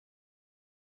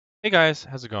Hey guys,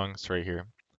 how's it going? Srey here.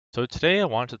 So today I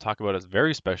wanted to talk about a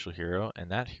very special hero, and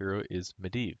that hero is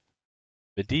Medivh.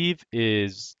 Medivh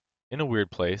is in a weird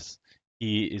place.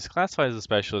 He is classified as a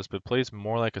specialist, but plays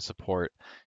more like a support.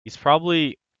 He's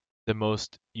probably the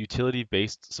most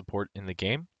utility-based support in the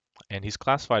game, and he's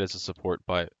classified as a support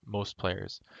by most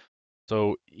players.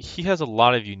 So he has a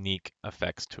lot of unique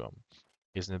effects to him.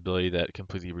 He has an ability that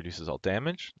completely reduces all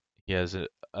damage. He has a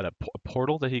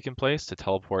portal that he can place to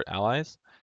teleport allies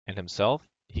and himself.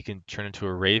 He can turn into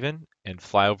a raven and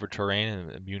fly over terrain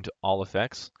and immune to all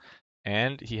effects.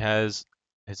 And he has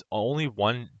his only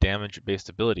one damage-based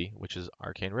ability, which is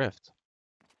Arcane Rift.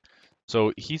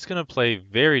 So he's going to play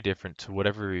very different to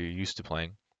whatever you're used to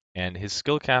playing, and his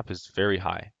skill cap is very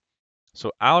high.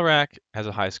 So Alarak has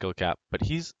a high skill cap, but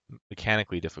he's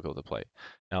mechanically difficult to play.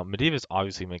 Now, Medivh is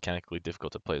obviously mechanically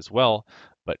difficult to play as well,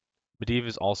 but Medivh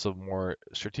is also more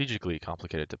strategically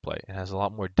complicated to play and has a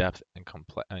lot more depth and,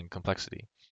 complexity.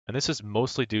 And this is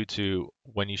mostly due to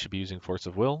when you should be using Force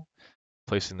of Will,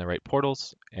 placing the right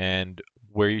portals, and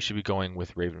where you should be going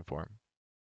with Raven form.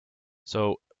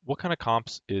 So, what kind of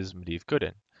comps is Medivh good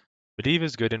in? Medivh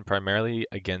is good in primarily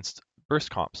against burst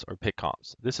comps or pick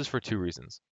comps. This is for two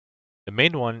reasons. The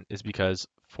main one is because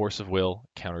Force of Will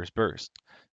counters Burst.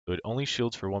 So it only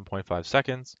shields for 1.5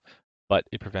 seconds, but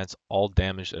it prevents all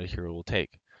damage that a hero will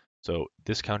take. So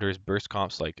this counters Burst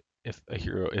comps like if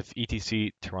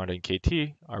ETC, Tyrande, and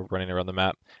KT are running around the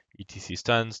map, ETC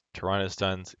stuns, Tyrande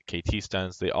stuns, KT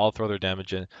stuns, they all throw their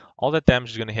damage in. All that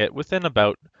damage is going to hit within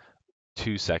about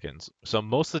 2 seconds. So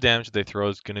most of the damage that they throw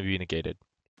is going to be negated,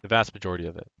 the vast majority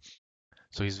of it.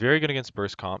 So he's very good against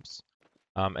Burst comps.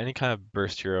 Any kind of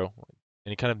burst hero,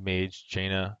 any kind of mage,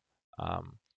 Jaina,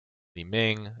 um, Li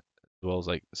Ming, as well as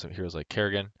like some heroes like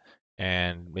Kerrigan,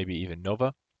 and maybe even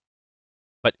Nova.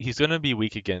 But he's going to be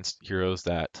weak against heroes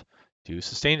that do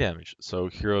sustain damage. So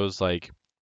heroes like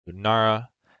Lunara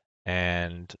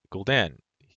and Gul'dan,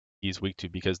 he's weak to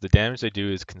because the damage they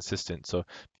do is consistent. So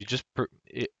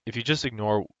if you just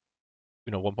ignore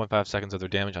 1.5 seconds of their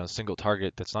damage on a single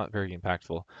target, that's not very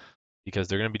impactful because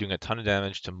they're going to be doing a ton of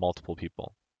damage to multiple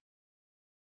people.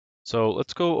 So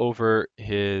let's go over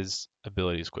his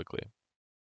abilities quickly.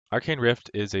 Arcane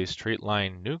Rift is a straight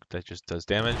line nuke that just does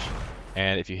damage,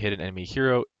 and if you hit an enemy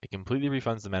hero, it completely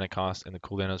refunds the mana cost and the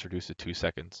cooldown is reduced to 2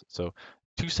 seconds. So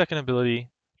 2-second ability,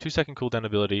 2-second cooldown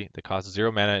ability that costs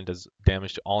 0 mana and does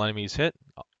damage to all enemies hit,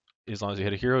 as long as you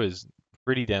hit a hero, is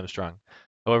pretty damn strong.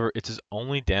 However, it's his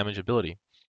only damage ability.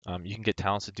 You can get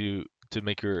talents to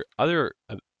make your other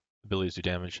abilities do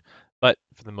damage, but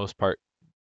for the most part,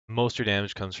 most of your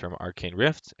damage comes from Arcane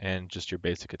Rift and just your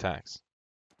basic attacks.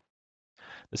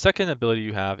 The second ability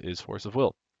you have is Force of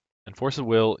Will. And Force of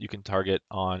Will you can target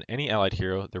on any allied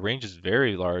hero. The range is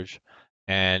very large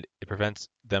and it prevents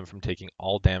them from taking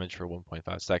all damage for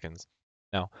 1.5 seconds.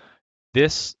 Now,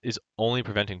 this is only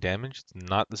preventing damage. It's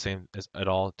not the same as at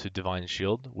all to Divine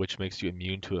Shield, which makes you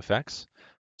immune to effects.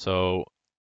 So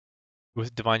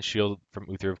with Divine Shield from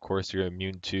Uther, of course, you're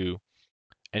immune to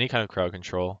any kind of crowd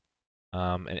control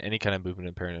and any kind of movement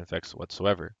impairment effects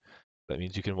whatsoever. That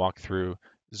means you can walk through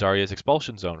Zarya's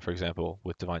expulsion zone, for example,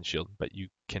 with Divine Shield, but you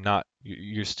cannot.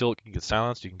 You're still you can get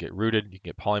silenced, you can get rooted, you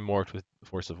can get polymorphed with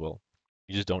Force of Will.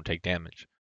 You just don't take damage.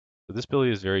 So this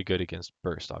ability is very good against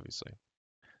Burst, obviously.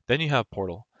 Then you have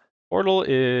Portal. Portal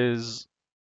is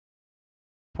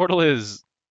Portal is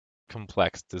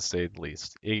complex to say the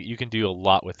least. You can do a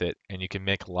lot with it, and you can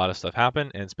make a lot of stuff happen,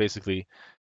 and it's basically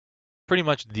pretty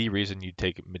much the reason you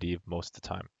take Medivh most of the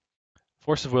time.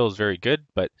 Force of Will is very good,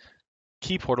 but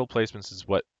key portal placements is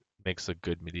what makes a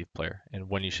good Medivh player and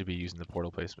when you should be using the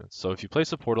portal placements. So if you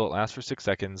place a portal, it lasts for 6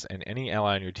 seconds and any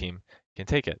ally on your team can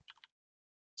take it.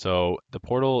 So the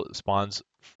portal spawns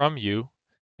from you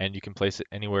and you can place it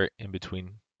anywhere in between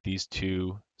these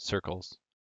two circles.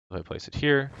 So if I place it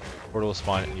here, portal will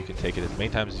spawn and you can take it as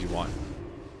many times as you want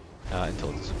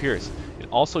until it disappears. It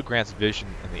also grants vision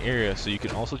in the area, so you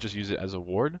can also just use it as a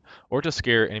ward or to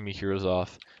scare enemy heroes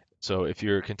off. So if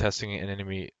you're contesting an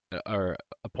enemy or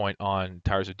a point on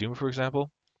Towers of Doom, for example,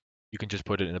 you can just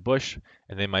put it in a bush,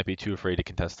 and they might be too afraid to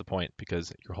contest the point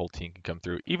because your whole team can come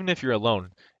through. Even if you're alone,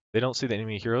 they don't see the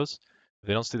enemy heroes. If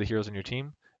they don't see the heroes on your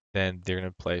team, then they're going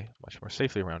to play much more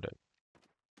safely around it.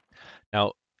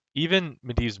 Now, even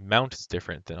Medivh's mount is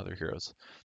different than other heroes.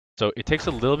 So it takes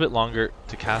a little bit longer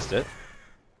to cast it,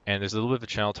 and there's a little bit of a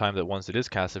channel time that once it is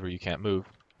casted where you can't move,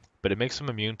 but it makes them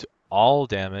immune to all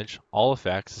damage, all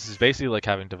effects. This is basically like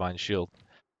having Divine Shield,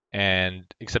 and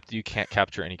except that you can't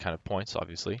capture any kind of points,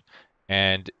 obviously,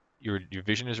 and your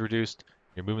vision is reduced,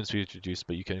 your movement speed is reduced,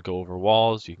 but you can go over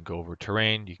walls, you can go over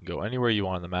terrain, you can go anywhere you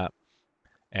want on the map,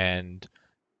 and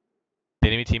The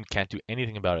enemy team can't do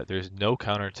anything about it. There's no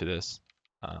counter to this.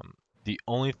 Um, the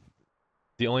only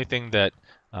the only thing that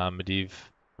Medivh,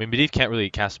 I mean, Medivh can't really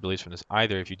cast abilities from this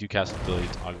either. If you do cast an ability,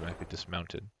 it's automatically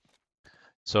dismounted.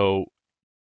 So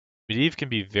Medivh can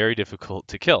be very difficult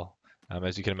to kill,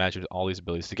 as you can imagine with all these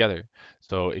abilities together.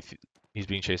 So if he's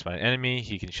being chased by an enemy,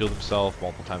 he can shield himself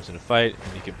multiple times in a fight,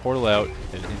 and he can portal out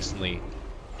and instantly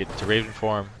get into Raven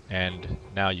form, and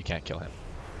now you can't kill him.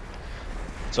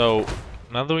 So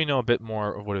now that we know a bit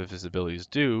more of what his abilities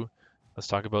do, let's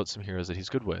talk about some heroes that he's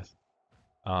good with.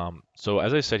 So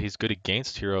as I said, he's good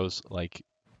against heroes like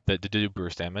that do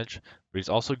burst damage, but he's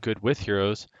also good with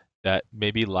heroes that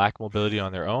maybe lack mobility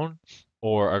on their own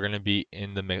or are going to be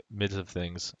in the midst of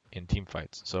things in team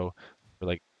fights. So,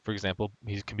 for example,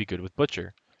 he can be good with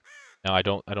Butcher. Now I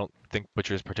don't think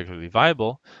Butcher is particularly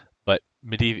viable, but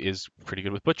Medivh is pretty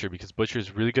good with Butcher because Butcher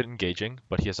is really good at engaging,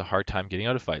 but he has a hard time getting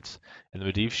out of fights, and the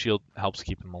Medivh shield helps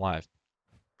keep him alive.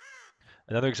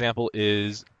 Another example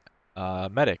is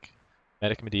Medic.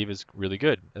 Medic Medivh is really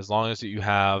good as long as you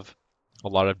have a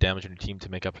lot of damage on your team to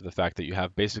make up for the fact that you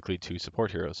have basically two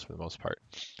support heroes for the most part.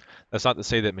 That's not to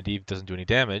say that Medivh doesn't do any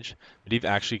damage. Medivh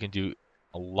actually can do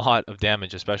a lot of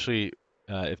damage, especially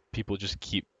if people just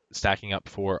keep stacking up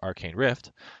for Arcane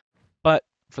Rift. But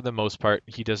for the most part,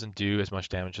 he doesn't do as much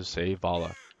damage as, say,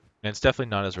 Vala. And it's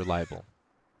definitely not as reliable.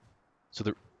 So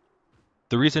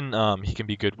the reason he can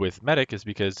be good with Medic is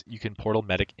because you can portal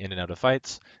Medic in and out of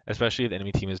fights, especially if the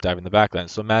enemy team is diving the backline.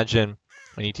 So imagine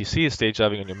an ETC is stage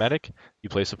diving on your Medic, you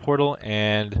place a portal,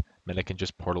 and Medic can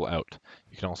just portal out.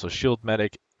 You can also shield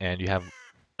Medic, and you have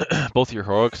both your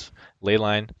heroics,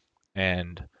 Leyline,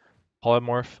 and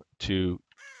Polymorph to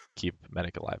keep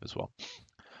Medic alive as well.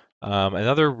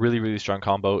 Another really strong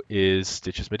combo is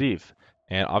Stitches Medivh.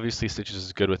 And obviously Stitches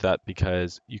is good with that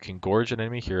because you can gorge an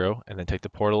enemy hero and then take the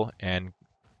portal and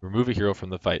remove a hero from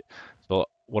the fight. So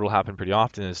what will happen pretty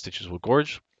often is Stitches will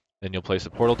gorge, then you'll place a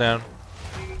portal down,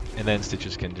 and then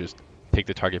Stitches can just take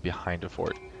the target behind a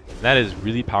fort. And that is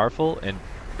really powerful and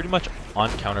pretty much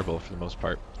uncounterable for the most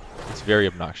part. It's very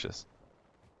obnoxious.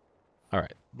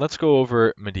 Alright, let's go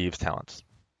over Medivh's talents.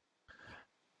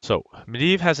 So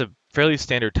Medivh has a fairly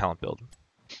standard talent build.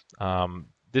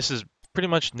 This is pretty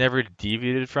much never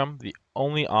deviated from. The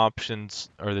only options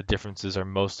or the differences are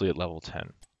mostly at level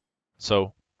 10.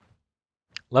 So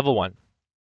level 1,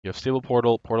 you have Stable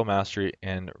Portal, Portal Mastery,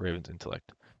 and Raven's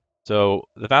Intellect. So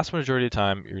the vast majority of the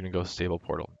time, you're going to go Stable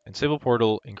Portal. And Stable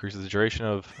Portal increases the duration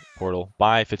of Portal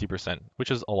by 50%,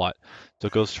 which is a lot. So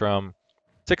it goes from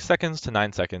 6 seconds to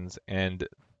 9 seconds, and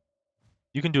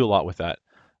you can do a lot with that.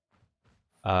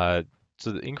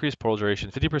 So the increased portal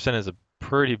duration, 50% is a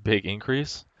pretty big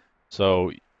increase.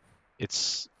 So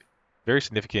it's very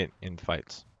significant in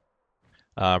fights.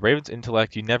 Raven's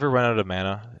Intellect, you never run out of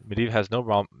mana. Medivh has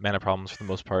no mana problems for the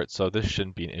most part, so this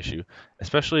shouldn't be an issue,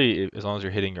 especially as long as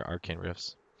you're hitting your Arcane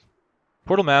Rifts.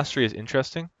 Portal Mastery is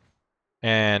interesting,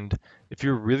 and if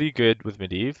you're really good with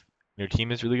Medivh, your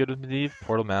team is really good with Medivh,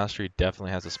 Portal Mastery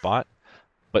definitely has a spot,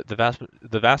 but the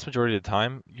vast majority of the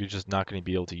time, you're just not going to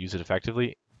be able to use it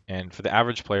effectively, and for the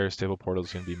average player, Stable Portal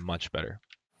is going to be much better.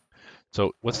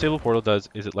 So what Stable Portal does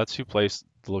is it lets you place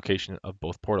the location of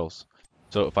both portals.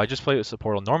 So if I just place a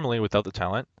portal normally without the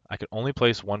talent, I can only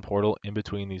place one portal in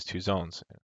between these two zones,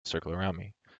 circle around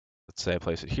me. Let's say I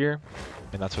place it here,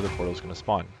 and that's where the portal is going to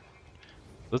spawn.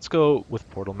 Let's go with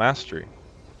Portal Mastery.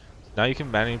 Now you can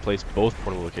manually place both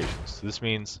portal locations. So this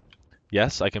means,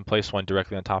 yes, I can place one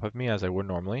directly on top of me as I would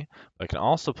normally, but I can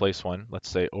also place one, let's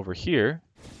say over here,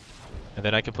 and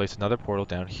then I can place another portal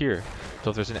down here. So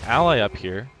if there's an ally up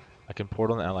here, I can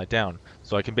portal an ally down.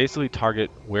 So I can basically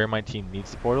target where my team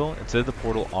needs the portal instead of the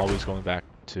portal always going back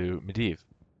to Medivh.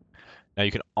 Now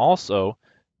you can also,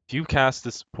 if you cast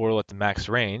this portal at the max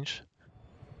range,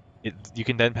 you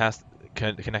can then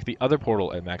connect the other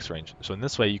portal at max range. So in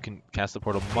this way, you can cast the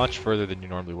portal much further than you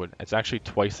normally would. It's actually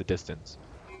twice the distance.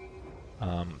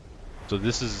 So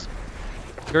this is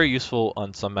very useful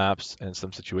on some maps and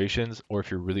some situations, or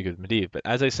if you're really good with Medivh. But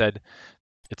as I said,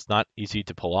 it's not easy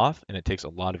to pull off, and it takes a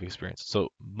lot of experience. So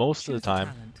most of the time,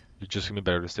 you're just going to be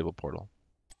better with Stable Portal.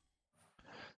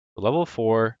 So level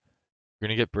 4, you're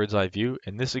going to get Bird's Eye View,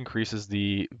 and this increases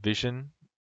the vision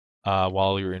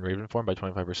while you're in Raven form by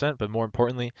 25%, but more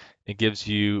importantly, it gives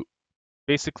you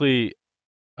basically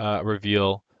a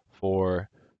reveal for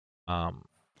 5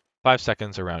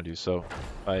 seconds around you. So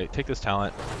if I take this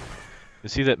talent, you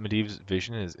see that Medivh's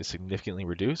vision is significantly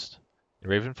reduced in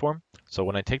Raven form. So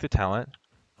when I take the talent,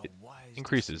 it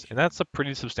increases, and that's a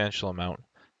pretty substantial amount.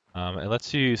 It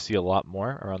lets you see a lot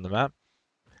more around the map.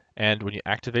 And when you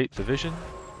activate the vision,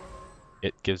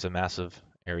 it gives a massive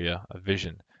area of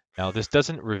vision. Now, this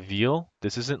doesn't reveal,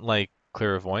 this isn't like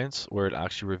clairvoyance where it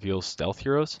actually reveals stealth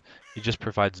heroes. It just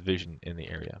provides vision in the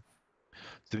area.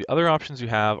 So the other options you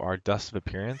have are Dust of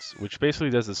Appearance, which basically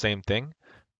does the same thing,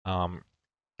 um,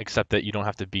 except that you don't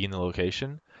have to be in the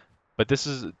location. But this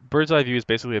is Bird's Eye View is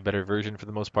basically a better version for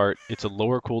the most part. It's a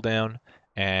lower cooldown,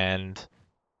 and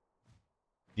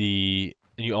you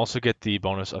also get the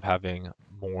bonus of having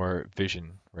more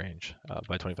vision range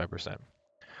by 25%.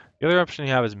 The other option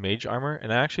you have is Mage Armor,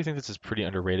 and I actually think this is pretty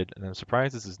underrated, and I'm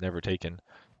surprised this is never taken.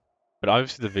 But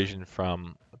obviously the vision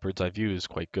from Bird's Eye View is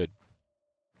quite good.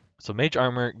 So Mage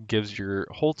Armor gives your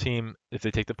whole team, if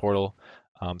they take the portal,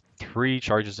 3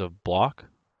 charges of block,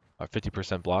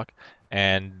 50% block,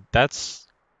 and that's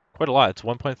quite a lot. It's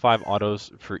 1.5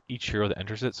 autos for each hero that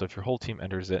enters it. So if your whole team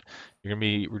enters it, you're going to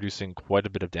be reducing quite a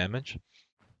bit of damage.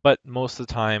 But most of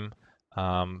the time,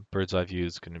 Bird's Eye View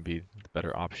is going to be the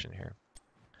better option here.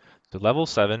 So level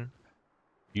 7,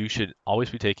 you should always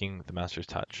be taking the Master's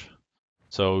Touch.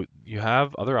 So you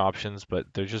have other options, but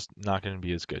they're just not going to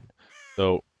be as good.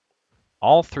 So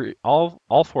all 4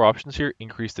 options here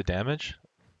increase the damage,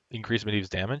 increase Medivh's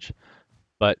damage,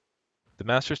 but the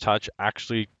Master's Touch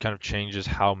actually kind of changes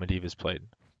how Medivh is played.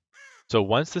 So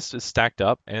once this is stacked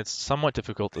up, and it's somewhat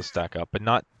difficult to stack up, but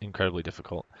not incredibly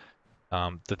difficult.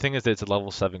 The thing is that it's a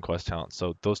level 7 quest talent,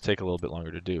 so those take a little bit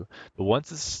longer to do. But once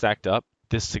this is stacked up,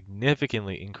 this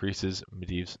significantly increases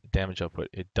Medivh's damage output.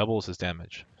 It doubles his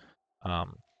damage.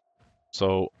 Um,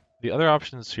 so the other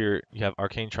options here, you have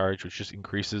Arcane Charge, which just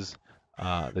increases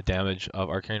the damage of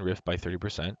Arcane Rift by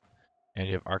 30%. And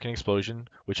you have Arcane Explosion,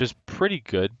 which is pretty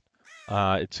good.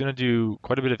 It's going to do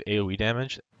quite a bit of AoE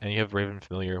damage, and you have Raven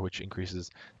Familiar, which increases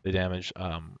the damage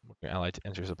when your ally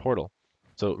enters a portal.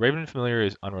 So Raven Familiar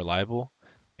is unreliable,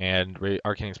 and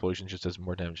Arcane Explosion just does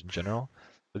more damage in general.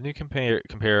 Then you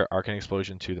compare Arcane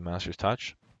Explosion to the Master's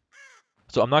Touch.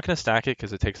 So I'm not going to stack it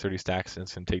because it takes 30 stacks and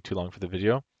it's going to take too long for the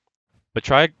video. But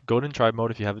try Golden Tribe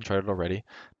mode if you haven't tried it already.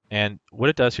 And what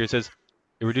it does here, it says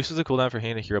it reduces the cooldown for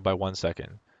hitting a hero by 1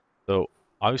 second. So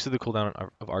obviously the cooldown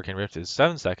of Arcane Rift is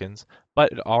 7 seconds,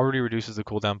 but it already reduces the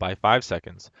cooldown by 5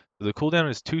 seconds. So the cooldown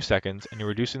is 2 seconds, and you're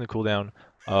reducing the cooldown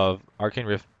of Arcane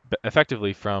Rift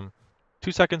effectively from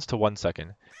 2 seconds to 1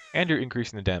 second, and you're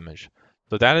increasing the damage.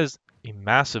 So that is a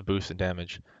massive boost in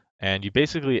damage, and you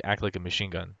basically act like a machine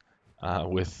gun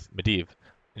with Medivh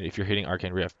if you're hitting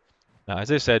Arcane Rift. Now,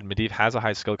 as I said, Medivh has a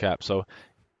high skill cap, so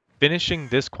finishing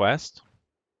this quest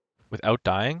without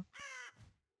dying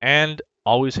and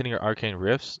always hitting your arcane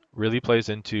rifts really plays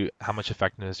into how much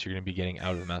effectiveness you're going to be getting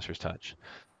out of the Master's Touch.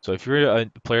 So if you're a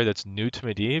player that's new to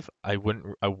Medivh,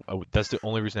 that's the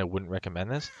only reason I wouldn't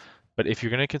recommend this. But if you're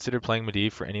going to consider playing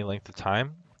Medivh for any length of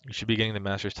time, you should be getting the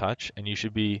Master's Touch, and you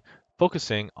should be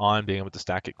focusing on being able to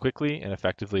stack it quickly and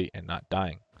effectively and not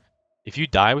dying. If you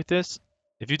die with this,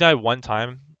 if you die one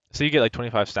time, say you get like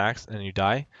 25 stacks and then you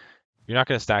die, you're not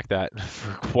going to stack that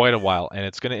for quite a while, and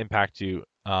it's going to impact you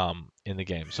in the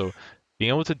game. So being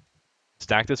able to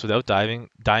stack this without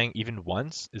dying even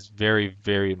once is very,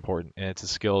 very important, and it's a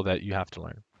skill that you have to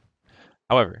learn.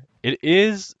 However, it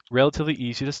is relatively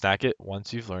easy to stack it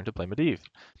once you've learned to play Medivh.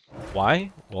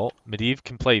 Why? Well, Medivh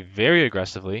can play very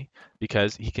aggressively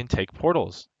because he can take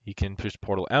portals. He can push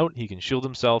portal out, he can shield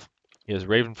himself, he has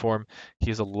Raven form. He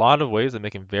has a lot of ways that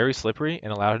make him very slippery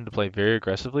and allow him to play very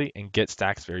aggressively and get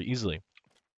stacks very easily.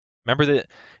 Remember that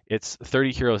it's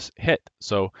 30 heroes hit,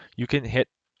 so you can hit,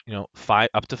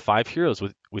 up to 5 heroes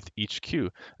with each Q,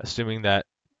 assuming that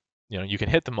you can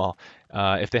hit them all.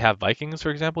 If they have Vikings, for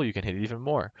example, you can hit even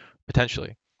more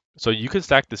potentially. So you can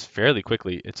stack this fairly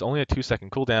quickly. It's only a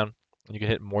 2-second cooldown, and you can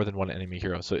hit more than one enemy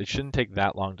hero. So it shouldn't take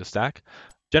that long to stack.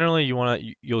 Generally,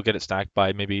 you'll get it stacked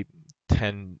by maybe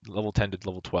level 10 to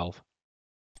level 12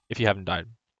 if you haven't died.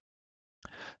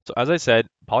 So as I said,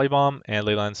 Polybomb and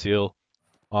Leyline Seal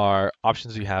are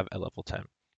options you have at level 10.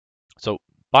 So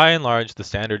by and large, the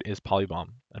standard is Polybomb,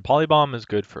 and Polybomb is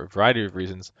good for a variety of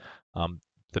reasons.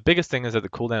 The biggest thing is that the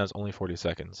cooldown is only 40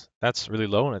 seconds. That's really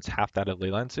low, and it's half that of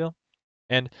Leyline Seal.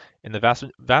 And in the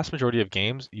vast majority of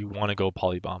games, you want to go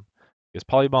Polybomb because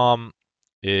Polybomb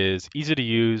is easy to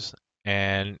use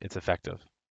and it's effective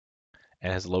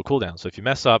and has a low cooldown. So if you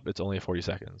mess up, it's only 40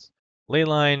 seconds.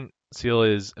 Leyline Seal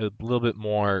is a little bit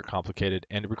more complicated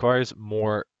and it requires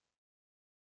more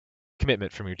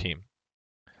commitment from your team.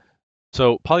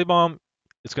 So Polybomb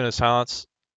is going to silence.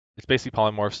 It's basically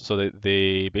polymorphs, so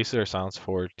they basically are silenced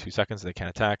for 2 seconds. They can't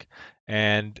attack,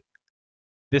 and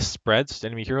this spreads to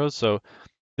enemy heroes. So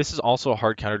this is also a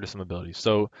hard counter to some abilities.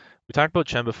 So we talked about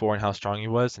Chen before and how strong he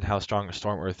was, and how strong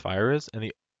Storm Earth Fire is.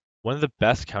 And one of the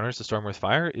best counters to Storm Earth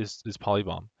Fire is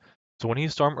Polybomb. So when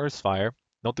he's Storm Earth Fire,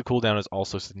 Note the cooldown is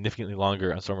also significantly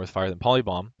longer on Storm with Fire than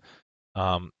Polybomb,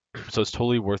 um, so it's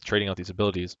totally worth trading out these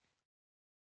abilities.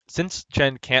 Since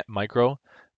Chen can't micro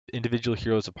individual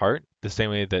heroes apart the same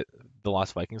way that the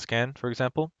Lost Vikings can, for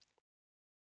example,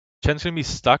 Chen's going to be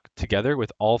stuck together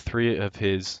with all three of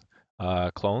his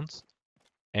clones,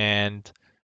 and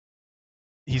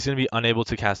he's going to be unable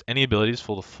to cast any abilities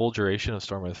for the full duration of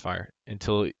Storm with Fire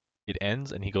until it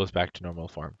ends and he goes back to normal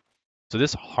form. So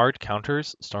this hard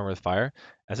counters Storm with Fire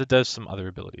as it does some other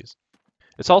abilities.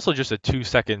 It's also just a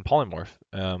 2-second polymorph.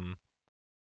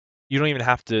 You don't even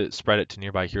have to spread it to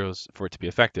nearby heroes for it to be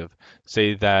effective.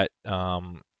 Say that,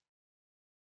 for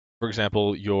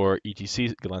example, your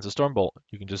ETC lands a Stormbolt.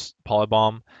 You can just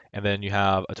polybomb, and then you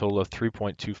have a total of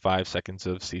 3.25 seconds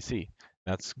of CC.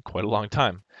 That's quite a long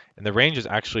time, and the range is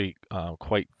actually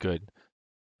quite good.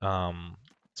 Um,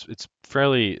 it's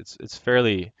fairly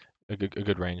a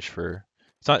good range for.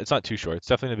 It's not too short. It's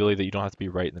definitely an ability that you don't have to be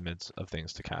right in the midst of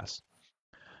things to cast.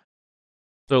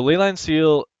 So Leyline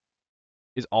Seal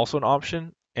is also an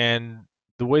option, and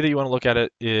the way that you want to look at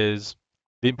it is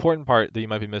the important part that you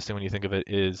might be missing when you think of it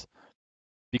is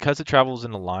because it travels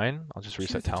in a line. I'll just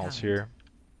reset talents here.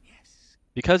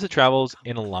 Because it travels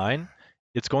in a line,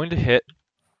 it's going to hit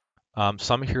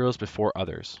some heroes before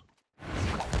others.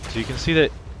 So you can see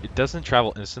that it doesn't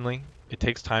travel instantly. It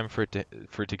takes time for it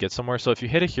to get somewhere. So if you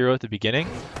hit a hero at the beginning,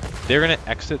 they're going to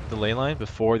exit the ley line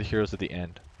before the heroes at the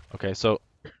end. Okay, so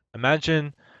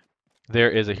imagine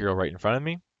there is a hero right in front of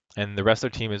me, and the rest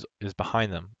of their team is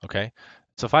behind them. Okay,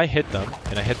 so if I hit them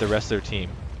and I hit the rest of their team,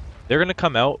 they're going to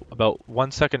come out about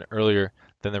 1 second earlier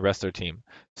than the rest of their team.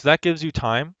 So that gives you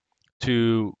time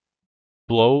to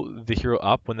blow the hero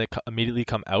up when they immediately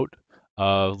come out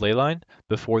of leyline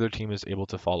before their team is able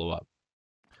to follow up.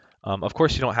 Of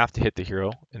course, you don't have to hit the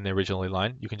hero in the original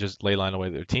leyline. You can just leyline away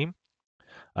their team.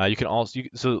 You can also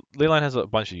so leyline has a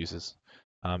bunch of uses.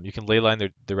 You can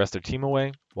leyline the rest of their team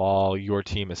away while your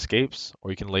team escapes,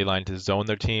 or you can leyline to zone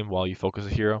their team while you focus a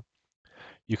hero.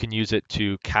 You can use it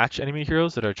to catch enemy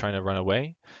heroes that are trying to run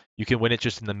away. You can win it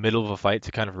just in the middle of a fight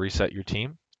to kind of reset your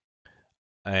team.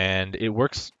 And it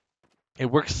works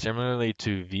similarly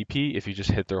to VP if you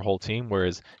just hit their whole team,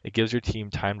 whereas it gives your team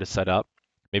time to set up.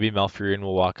 Maybe Malfurion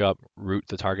will walk up, root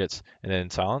the targets, and then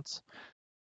silence.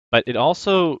 But it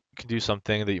also can do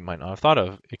something that you might not have thought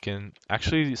of. It can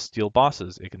actually steal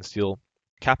bosses. It can steal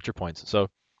capture points. So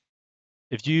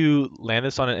if you land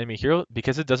this on an enemy hero,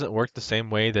 because it doesn't work the same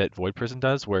way that Void Prison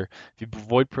does, where if you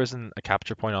Void Prison a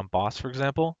capture point on boss, for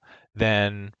example,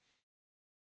 then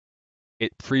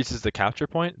it freezes the capture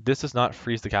point. This does not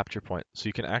freeze the capture point. So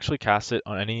you can actually cast it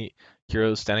on any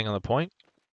heroes standing on the point,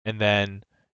 and then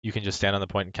you can just stand on the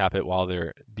point and cap it while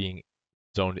they're being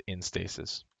zoned in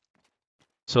stasis.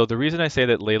 So the reason I say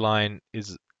that Leyline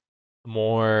is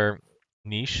more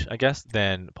niche, I guess,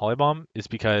 than Polybomb is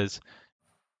because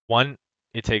one,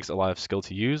 it takes a lot of skill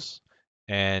to use,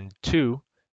 and two,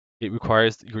 it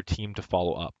requires your team to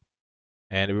follow up.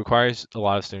 And it requires a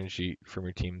lot of synergy from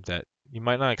your team that you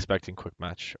might not expect in Quick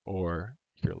Match or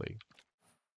Hero League.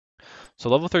 So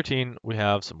level 13, we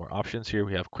have some more options here.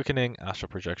 We have Quickening, Astral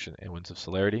Projection, and Winds of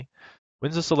Celerity.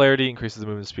 Winds of Celerity increases the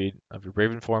movement speed of your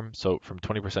Raven form, so from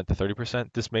 20% to 30%.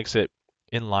 This makes it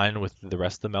in line with the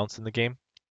rest of the mounts in the game.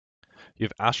 You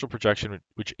have Astral Projection,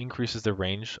 which increases the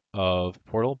range of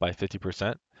Portal by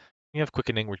 50%. You have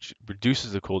Quickening, which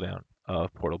reduces the cooldown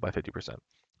of Portal by 50%.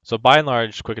 So by and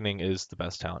large, Quickening is the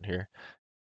best talent here.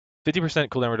 50%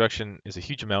 cooldown reduction is a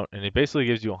huge amount, and it basically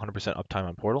gives you 100% uptime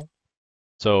on Portal.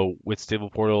 So with Stable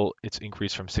Portal, it's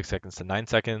increased from 6 seconds to 9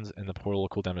 seconds, and the Portal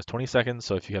cooldown is 20 seconds.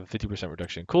 So if you have a 50%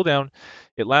 reduction in cooldown,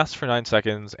 it lasts for 9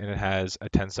 seconds, and it has a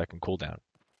 10-second cooldown,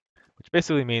 which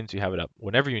basically means you have it up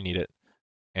whenever you need it,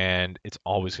 and it's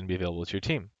always going to be available to your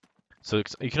team. So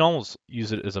you can almost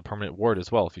use it as a permanent ward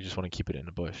as well if you just want to keep it in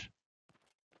a bush.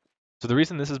 So the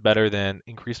reason this is better than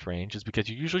increased range is because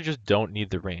you usually just don't need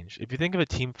the range. If you think of a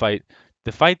team fight,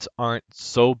 the fights aren't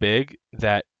so big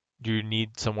that you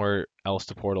need somewhere else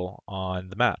to portal on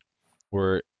the map.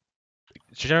 Where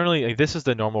generally this is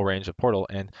the normal range of portal,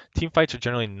 and team fights are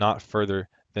generally not further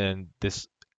than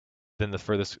the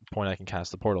furthest point I can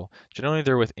cast the portal. Generally,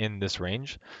 they're within this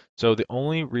range. So the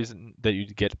only reason that you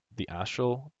get the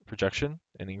astral projection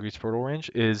and increased portal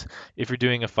range is if you're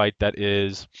doing a fight that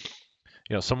is,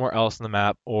 somewhere else in the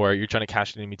map, or you're trying to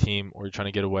catch an enemy team, or you're trying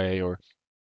to get away, or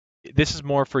this is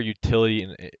more for utility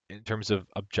in terms of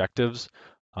objectives.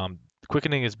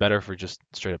 Quickening is better for just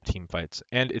straight up team fights,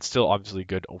 and it's still obviously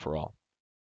good overall.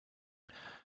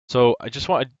 So I just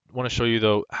want to show you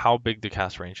though how big the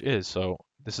cast range is. So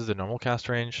this is the normal cast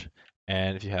range,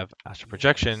 And if you have Astral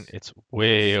Projection, it's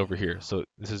way over here. So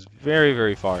this is very,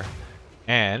 very far.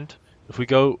 And if we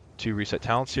go to Reset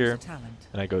Talents here,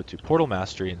 and I go to Portal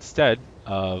Mastery instead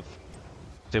of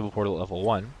Stable Portal level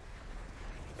 1,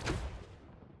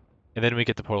 and then we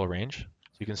get the Portal Range.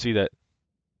 So you can see that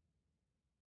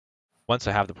once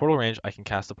I have the Portal Range, I can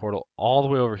cast the Portal all the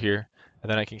way over here, and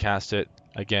then I can cast it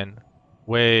again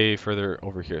way further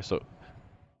over here. So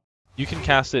you can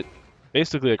cast it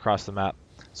basically across the map.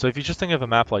 So if you just think of a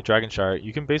map like Dragonshire,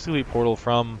 you can basically portal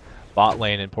from bot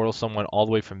lane and portal someone all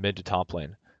the way from mid to top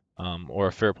lane, or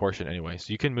a fair portion anyway.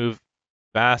 So you can move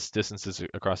vast distances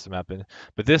across the map.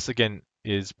 But this, again,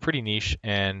 is pretty niche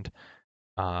and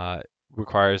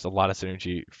requires a lot of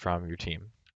synergy from your team.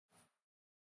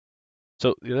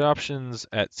 So the other options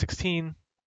at 16,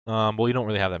 well, you don't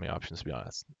really have that many options, to be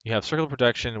honest. You have Circle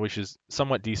Protection, which is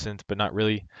somewhat decent, but not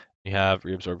really. You have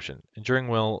Reabsorption. Enduring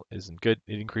Will isn't good.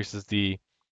 It increases the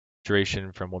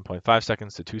duration from 1.5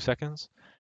 seconds to 2 seconds.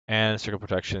 And Circle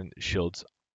Protection shields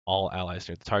all allies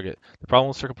near the target. The problem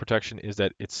with Circle Protection is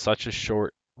that it's such a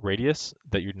short radius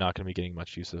that you're not going to be getting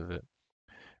much use of it.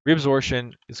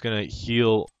 Reabsorption is going to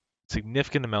heal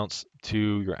significant amounts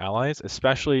to your allies,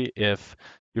 especially if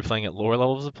you're playing at lower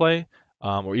levels of play,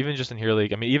 or even just in Hero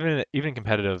League. I mean, even in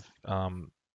competitive,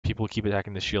 people keep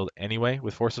attacking the shield anyway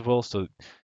with Force of Will, so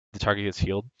the target gets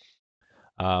healed.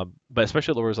 But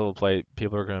especially at lower level of play,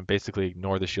 people are going to basically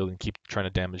ignore the shield and keep trying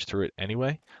to damage through it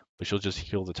anyway, which will just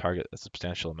heal the target a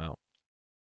substantial amount.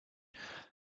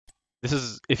 This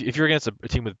is if you're against a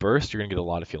team with burst, you're going to get a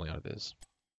lot of healing out of this.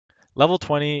 Level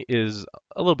 20 is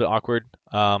a little bit awkward.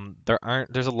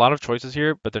 There's a lot of choices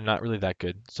here, but they're not really that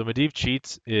good. So Medivh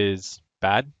Cheats is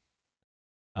bad.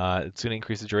 It's going to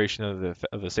increase the duration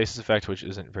of the stasis effect, which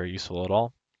isn't very useful at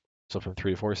all. So from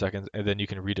 3 to 4 seconds, and then you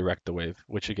can redirect the wave,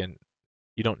 which again,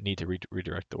 you don't need to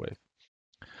redirect the wave.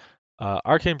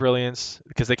 Arcane Brilliance,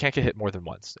 because they can't get hit more than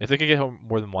once. If they could get hit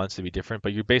more than once, it'd be different,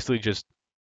 but you're basically just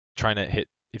trying to hit.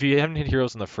 If you haven't hit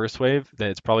heroes in the first wave, then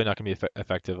it's probably not going to be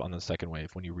effective on the second wave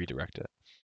when you redirect it.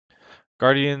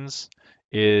 Guardians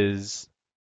is,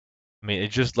 I mean,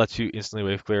 it just lets you instantly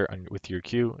wave clear with your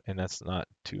Q, and that's not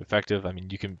too effective. I mean,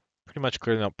 you can pretty much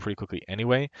clear them out pretty quickly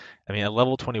anyway. I mean, a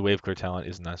level 20 wave clear talent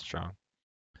isn't that strong.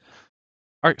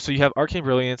 So you have Arcane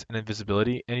Brilliance and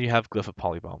Invisibility, and you have Glyph of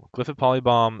Polybomb. Glyph of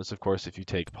Polybomb is, of course, if you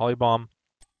take Polybomb,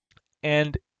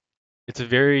 and it's a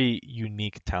very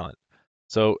unique talent.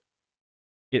 So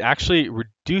it actually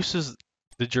reduces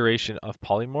the duration of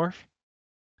Polymorph,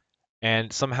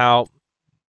 and somehow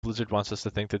Blizzard wants us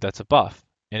to think that that's a buff.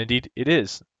 And indeed, it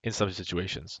is in some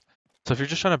situations. So if you're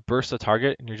just trying to burst a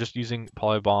target and you're just using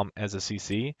Polybomb as a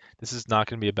CC, this is not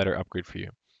going to be a better upgrade for you.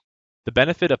 The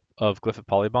benefit of Glyph of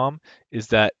Polybomb is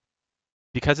that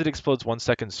because it explodes 1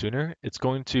 second sooner, it's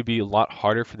going to be a lot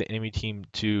harder for the enemy team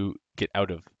to get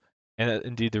out of. And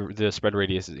indeed, the spread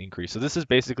radius is increased. So this is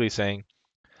basically saying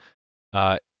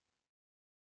it's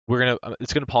going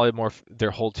to polymorph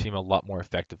their whole team a lot more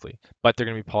effectively, but they're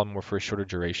going to be polymorph for a shorter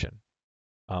duration,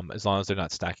 as long as they're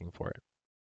not stacking for it.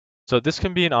 So this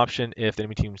can be an option if the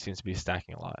enemy team seems to be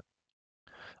stacking a lot.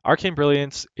 Arcane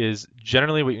Brilliance is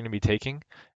generally what you're going to be taking,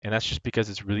 and that's just because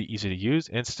it's really easy to use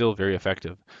and it's still very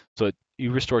effective. So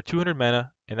you restore 200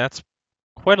 mana, and that's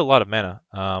quite a lot of mana.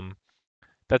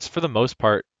 That's for the most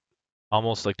part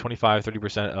almost like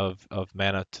 25-30% of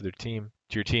mana to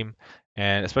your team,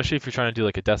 and especially if you're trying to do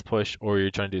like a death push or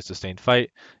you're trying to do a sustained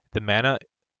fight,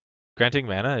 granting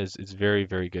mana is very,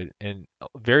 very good, and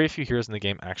very few heroes in the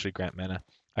game actually grant mana.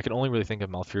 I can only really think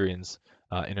of Malfurion's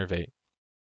Innervate.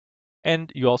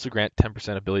 And you also grant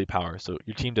 10% ability power, so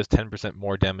your team does 10%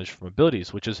 more damage from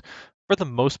abilities, which is for the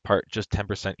most part just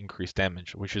 10% increased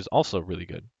damage, which is also really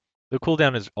good. The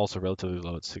cooldown is also relatively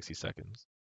low at 60 seconds.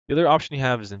 The other option you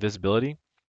have is invisibility,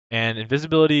 and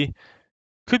invisibility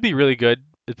could be really good,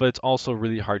 but it's also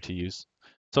really hard to use.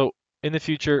 So in the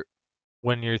future,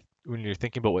 when you're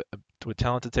thinking about what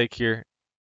talent to take here,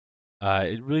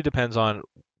 it really depends on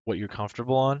what you're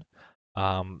comfortable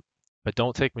on. But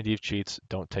don't take Medivh Cheats,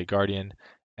 don't take Guardian,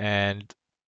 and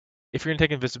if you're going to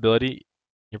take Invisibility,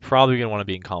 you're probably going to want to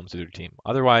be in columns with your team.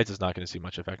 Otherwise, it's not going to see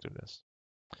much effectiveness.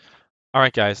 All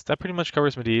right, guys, that pretty much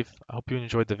covers Medivh. I hope you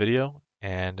enjoyed the video,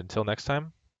 and until next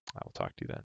time, I will talk to you then.